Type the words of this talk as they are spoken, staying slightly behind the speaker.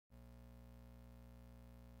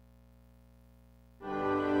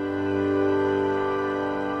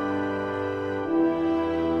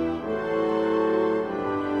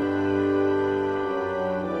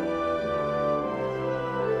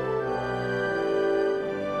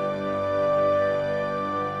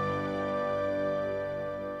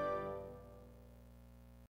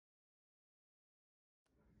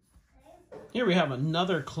Here we have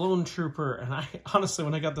another clone trooper, and I honestly,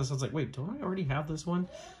 when I got this, I was like, wait, don't I already have this one?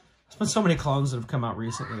 There's been so many clones that have come out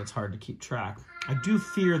recently, it's hard to keep track. I do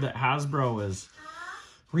fear that Hasbro is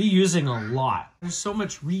reusing a lot. There's so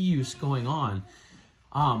much reuse going on.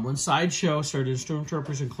 When Sideshow started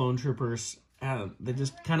Stormtroopers and Clone Troopers, they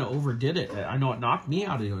just kind of overdid it. I know it knocked me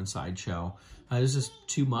out of doing Sideshow. It was just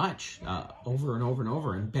too much, over and over and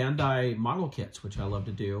over. And Bandai model kits, which I love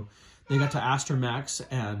to do, they got to Astromechs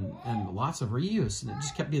and lots of reuse, and it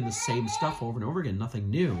just kept being the same stuff over and over again, nothing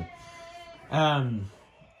new.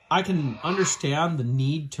 I can understand the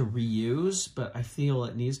need to reuse, but I feel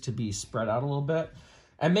it needs to be spread out a little bit.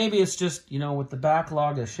 And maybe it's just, you know, with the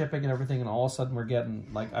backlog of shipping and everything, and all of a sudden we're getting,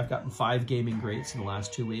 like, I've gotten 5 gaming greats in the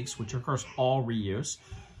last 2 weeks, which are, of course, all reuse.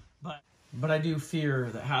 But I do fear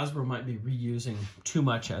that Hasbro might be reusing too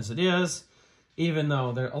much as it is, even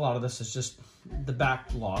though a lot of this is just the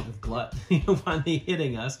backlog of glut finally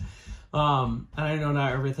hitting us. And I know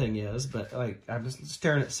not everything is, but like I'm just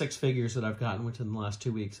staring at 6 figures that I've gotten within the last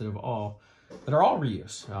 2 weeks that are all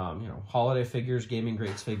reuse. You know, holiday figures, gaming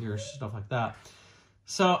greats figures, stuff like that.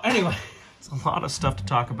 So anyway, it's a lot of stuff to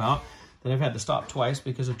talk about that I've had to stop twice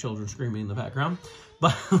because of children screaming in the background.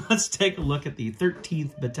 But let's take a look at the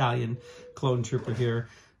 13th Battalion Clone Trooper here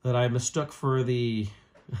that I mistook for the,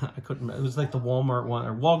 it was like the Walmart one,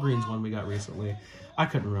 or Walgreens one we got recently. I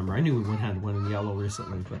couldn't remember. I knew we had one in yellow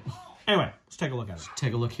recently, but anyway, let's take a look at it.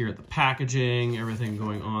 Take a look here at the packaging, everything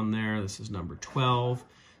going on there. This is number 12.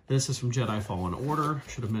 This is from Jedi Fallen Order.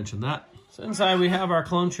 Should have mentioned that. So inside we have our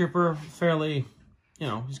Clone Trooper, fairly, you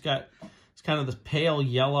know, it's kind of this pale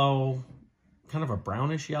yellow, kind of a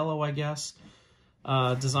brownish yellow, I guess,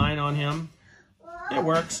 design on him. It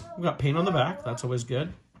works. We've got paint on the back. That's always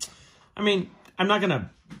good. I mean, I'm not going to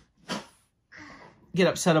get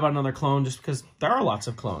upset about another clone just because there are lots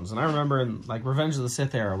of clones. And I remember in like Revenge of the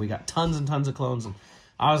Sith era, we got tons and tons of clones. And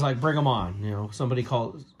I was like, bring them on. You know, somebody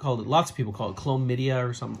called it, lots of people call it clone media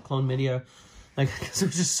or something, clone media. Like, because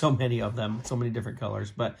there's just so many of them, so many different colors.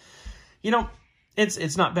 But, you know,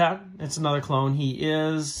 it's not bad. It's another clone. He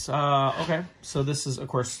is, okay. So this is, of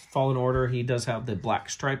course, Fallen Order. He does have the black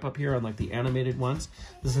stripe up here, unlike the animated ones.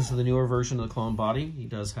 This is the newer version of the clone body. He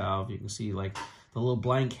does have, you can see, like, the little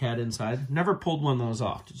blank head inside. Never pulled one of those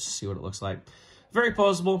off to just see what it looks like. Very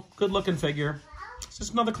posable, good-looking figure. It's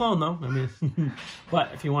just another clone, though. I mean,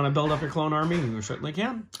 but if you want to build up your clone army, you certainly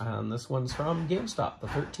can. And this one's from GameStop, the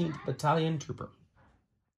 13th Battalion Trooper.